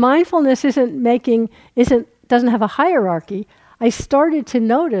mindful, and mindfulness doesn't have a hierarchy, I started to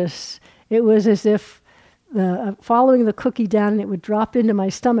notice it was as if following the cookie down and it would drop into my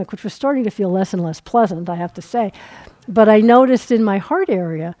stomach, which was starting to feel less and less pleasant, I have to say. But I noticed in my heart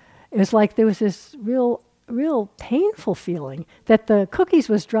area, it was like there was this real painful feeling that the cookies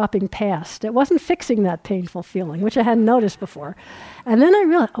was dropping past. It wasn't fixing that painful feeling, which I hadn't noticed before. And then I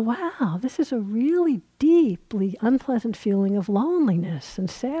realized, oh, wow, this is a really deeply unpleasant feeling of loneliness and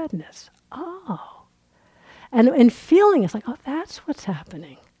sadness. Oh. And feeling, it's like, oh, that's what's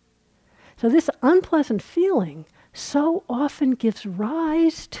happening. So this unpleasant feeling so often gives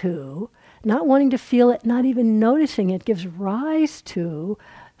rise to, not wanting to feel it, not even noticing it, gives rise to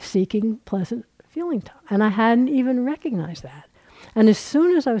seeking pleasant feeling. And I hadn't even recognized that. And as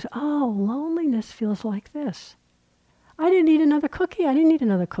soon as I was, loneliness feels like this. I didn't eat another cookie. I didn't eat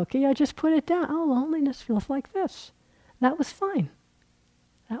another cookie. I just put it down. Oh, loneliness feels like this. That was fine.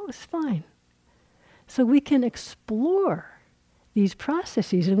 That was fine. So we can explore these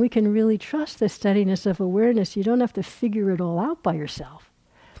processes and we can really trust the steadiness of awareness. You don't have to figure it all out by yourself.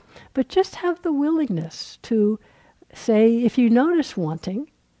 But just have the willingness to say, if you notice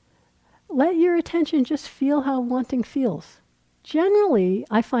wanting, let your attention just feel how wanting feels. Generally,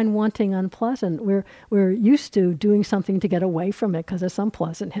 I find wanting unpleasant. We're used to doing something to get away from it because it's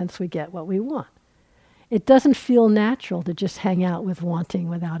unpleasant, hence we get what we want. It doesn't feel natural to just hang out with wanting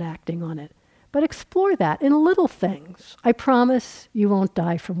without acting on it. But explore that in little things. I promise you won't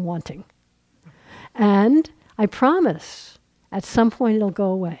die from wanting. And I promise at some point it'll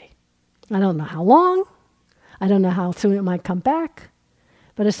go away. I don't know how long. I don't know how soon it might come back.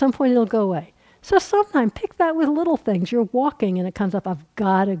 But at some point it'll go away. So sometimes pick that with little things. You're walking and it comes up, I've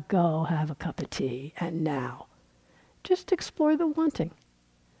got to go have a cup of tea, and now. Just explore the wanting.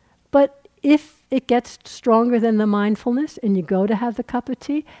 But if it gets stronger than the mindfulness and you go to have the cup of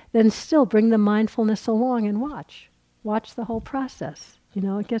tea, then still bring the mindfulness along and watch. Watch the whole process.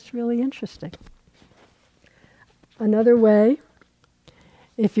 It gets really interesting. Another way,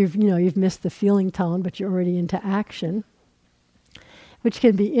 if you've missed the feeling tone, but you're already into action, which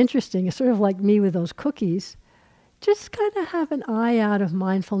can be interesting. It's sort of like me with those cookies. Just kind of have an eye out of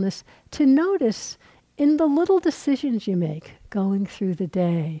mindfulness to notice in the little decisions you make going through the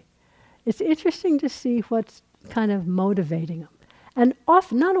day. It's interesting to see what's kind of motivating them. And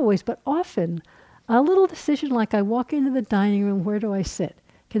often, not always, but often, a little decision like I walk into the dining room, where do I sit?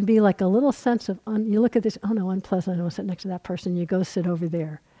 Can be like a little sense of, you look at this, oh no, unpleasant, I don't want to sit next to that person, you go sit over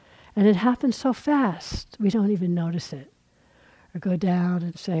there. And it happens so fast, we don't even notice it. Or go down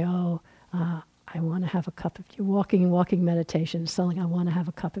and say, I want to have a cup of tea. Walking meditation, something I want to have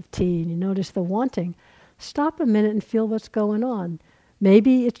a cup of tea. And you notice the wanting. Stop a minute and feel what's going on.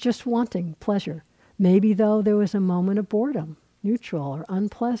 Maybe it's just wanting, pleasure. Maybe, though, there was a moment of boredom, neutral or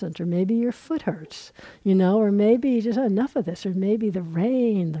unpleasant. Or maybe your foot hurts, or maybe just enough of this. Or maybe the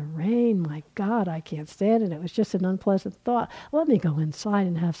rain, my God, I can't stand it. It was just an unpleasant thought. Let me go inside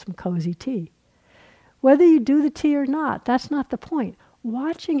and have some cozy tea. Whether you do the tea or not, that's not the point.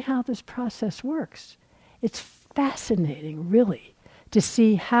 Watching how this process works. It's fascinating, really, to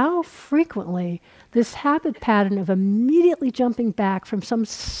see how frequently this habit pattern of immediately jumping back from some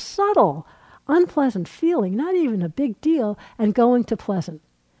subtle, unpleasant feeling, not even a big deal, and going to pleasant.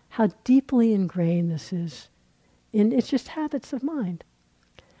 How deeply ingrained this is. It's just habits of mind.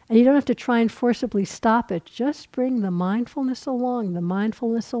 And you don't have to try and forcibly stop it. Just bring the mindfulness along.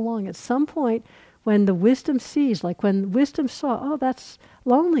 At some point, when the wisdom sees, like when wisdom saw, that's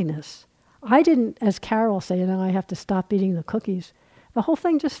loneliness. I didn't, as Carol say, I have to stop eating the cookies. The whole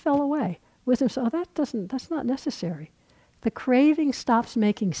thing just fell away. Wisdom said, that's not necessary. The craving stops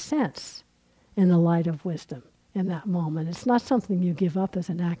making sense in the light of wisdom in that moment. It's not something you give up as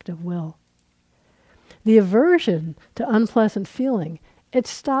an act of will. The aversion to unpleasant feeling, it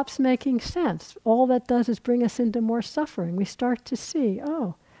stops making sense. All that does is bring us into more suffering. We start to see,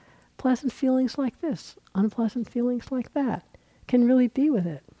 pleasant feelings like this, unpleasant feelings like that, can really be with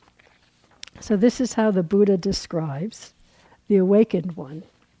it. So this is how the Buddha describes the awakened one.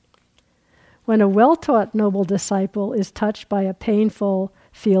 When a well-taught noble disciple is touched by a painful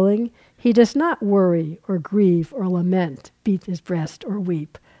feeling, he does not worry or grieve or lament, beat his breast or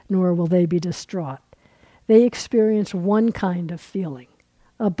weep, nor will they be distraught. They experience one kind of feeling,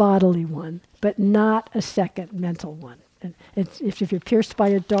 a bodily one, but not a second mental one. It's if you're pierced by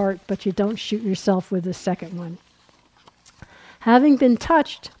a dart, but you don't shoot yourself with the second one. Having been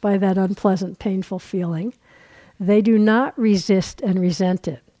touched by that unpleasant, painful feeling, they do not resist and resent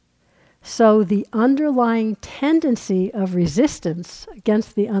it. So the underlying tendency of resistance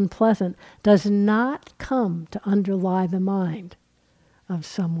against the unpleasant does not come to underlie the mind of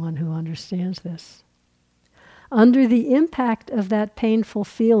someone who understands this. Under the impact of that painful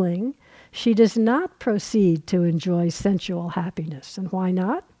feeling, she does not proceed to enjoy sensual happiness. And why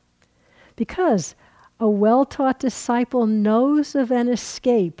not? Because a well-taught disciple knows of an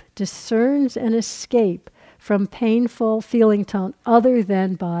escape, discerns an escape from painful feeling tone other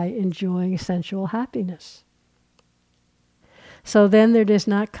than by enjoying sensual happiness. So then there does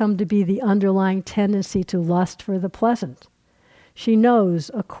not come to be the underlying tendency to lust for the pleasant. She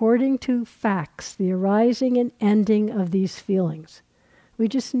knows, according to facts, the arising and ending of these feelings. We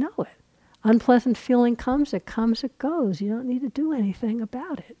just know it. Unpleasant feeling comes, it goes. You don't need to do anything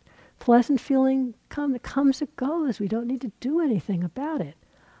about it. Pleasant feeling it comes, it goes. We don't need to do anything about it.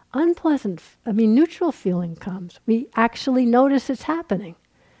 Neutral feeling comes. We actually notice it's happening.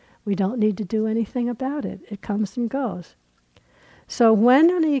 We don't need to do anything about it. It comes and goes. So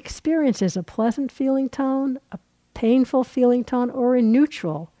when he experiences a pleasant feeling tone, a painful feeling tone, or a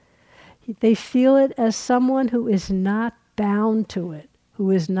neutral, they feel it as someone who is not bound to it,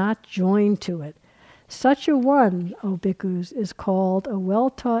 who is not joined to it. Such a one, O bhikkhus, is called a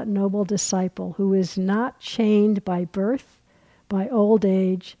well-taught noble disciple who is not chained by birth, by old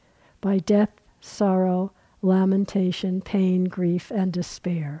age, by death, sorrow, lamentation, pain, grief, and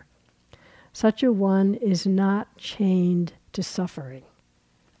despair. Such a one is not chained to suffering.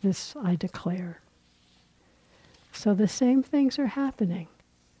 This I declare. So the same things are happening,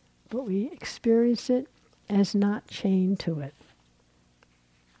 but we experience it as not chained to it.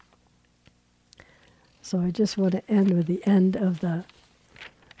 So I just want to end with the end of the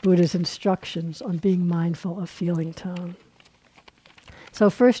Buddha's instructions on being mindful of feeling tone. So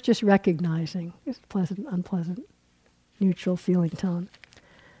first just recognizing it's pleasant, unpleasant, neutral feeling tone.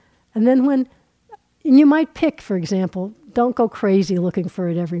 And then and you might pick, for example, don't go crazy looking for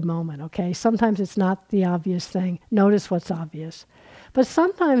it every moment, okay? Sometimes it's not the obvious thing. Notice what's obvious. But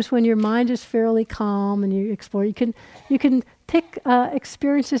sometimes when your mind is fairly calm and you explore, you can pick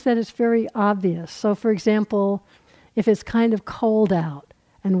experiences that is very obvious. So for example, if it's kind of cold out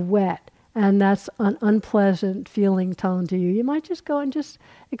and wet, and that's an unpleasant feeling tone to you, you might just go and just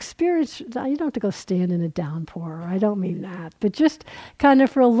experience. You don't have to go stand in a downpour. I don't mean that. But just kind of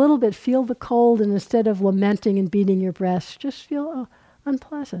for a little bit, feel the cold, and instead of lamenting and beating your breast, just feel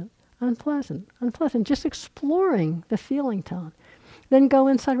unpleasant, unpleasant, unpleasant. Just exploring the feeling tone. Then go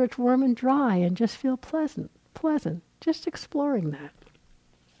inside where it's warm and dry and just feel pleasant, pleasant. Just exploring that.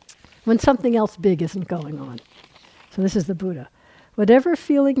 When something else big isn't going on. So this is the Buddha. Whatever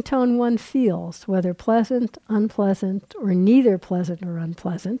feeling tone one feels, whether pleasant, unpleasant, or neither pleasant or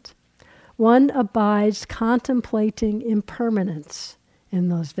unpleasant, one abides contemplating impermanence in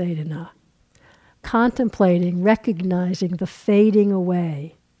those Vedana. Contemplating, recognizing the fading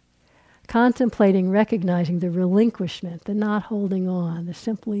away. Contemplating, recognizing the relinquishment, the not holding on, the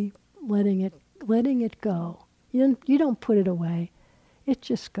simply letting it go. You don't put it away. It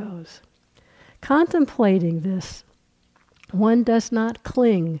just goes. Contemplating this, one does not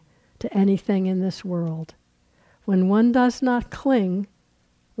cling to anything in this world. When one does not cling,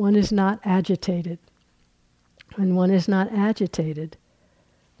 one is not agitated. When one is not agitated,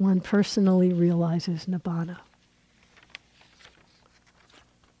 one personally realizes nibbana.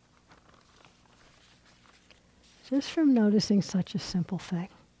 Just from noticing such a simple thing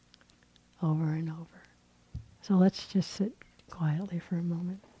over and over. So let's just sit quietly for a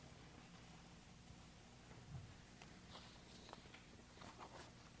moment.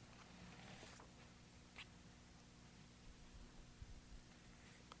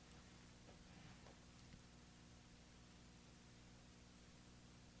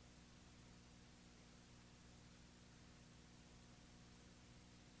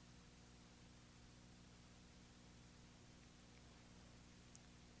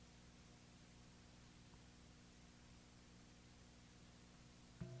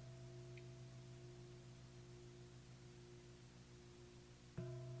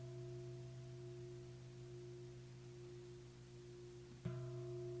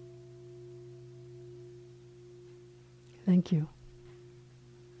 Thank you.